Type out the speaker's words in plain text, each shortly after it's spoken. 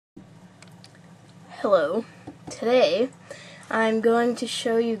Hello. Today I'm going to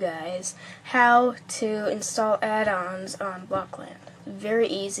show you guys how to install add-ons on Blockland. Very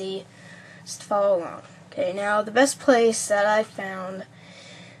easy. Just follow along. Okay, now the best place that I found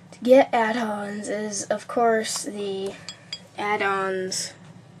to get add-ons is, of course, the add-ons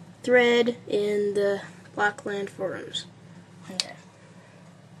thread in the Blockland forums. Okay.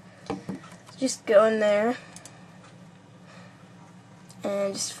 Just go in there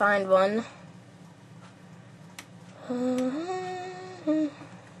and just find one.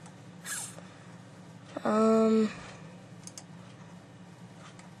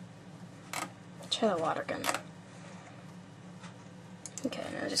 Try the water gun. Okay,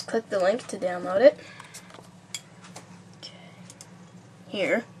 now just click the link to download it. Okay.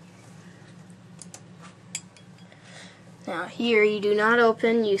 Here. Now here you do not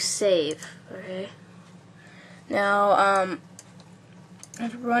open, you save. Okay. Now,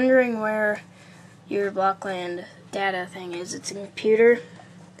 if you're wondering where your Blockland data thing is, it's in computer,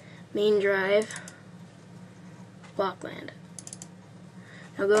 main drive, Blockland.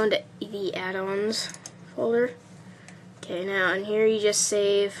 Now go into the add-ons folder. Okay, now in here you just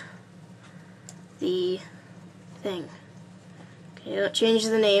save the thing. Okay, don't change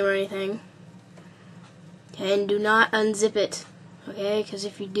the name or anything. Okay, and do not unzip it. Okay, because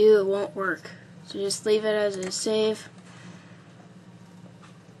if you do, it won't work. So just leave it as a save.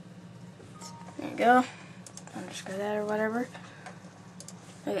 There you go. Underscore that or whatever.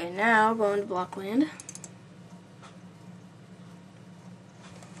 Okay, now go into Blockland.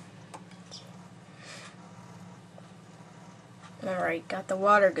 Alright, got the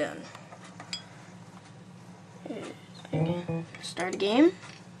water gun. Start a game.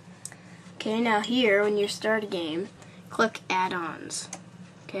 Okay, now here, when you start a game, click add-ons.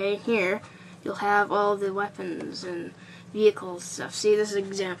 Okay, here, you'll have all the weapons and vehicles stuff. See, this is an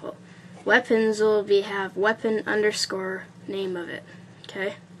example. Weapons will have weapon underscore name of it.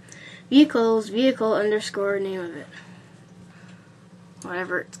 Okay? Vehicles, vehicle underscore name of it.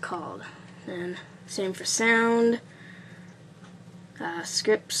 Whatever it's called. And same for sound,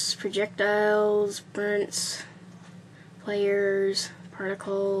 scripts, projectiles, burnts, players,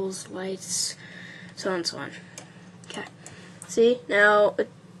 particles, lights, so on and so on. Okay. See? Now,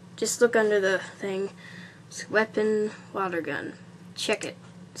 just look under the thing. It's weapon, water gun. Check it.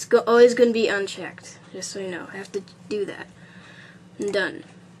 It's always going to be unchecked, just so you know. I have to do that. And done.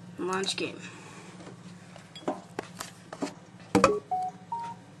 Launch game.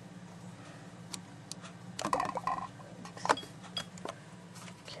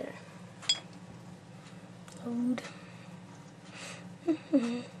 Okay. Load.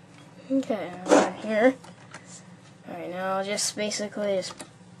 Okay, I'm here. Alright, now I'll just basically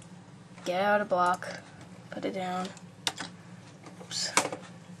get out a block, put it down. Oops.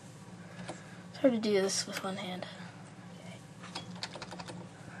 It's hard to do this with one hand.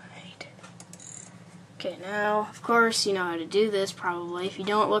 Okay. Okay, now, of course, you know how to do this, probably. If you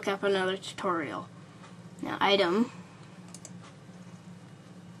don't, look up another tutorial. Now, item.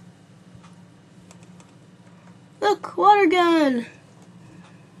 Look, water gun!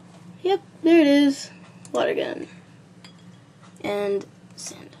 Yep, there it is. Water gun. And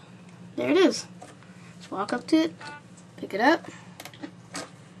send. There it is. Just walk up to it, pick it up.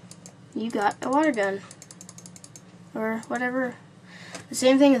 You got a water gun. Or whatever. The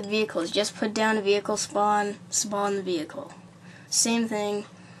same thing with vehicles. Just put down a vehicle spawn the vehicle. Same thing.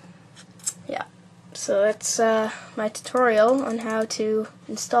 Yeah. So that's my tutorial on how to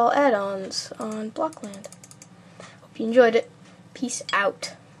install add-ons on Blockland. Hope you enjoyed it. Peace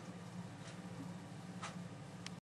out.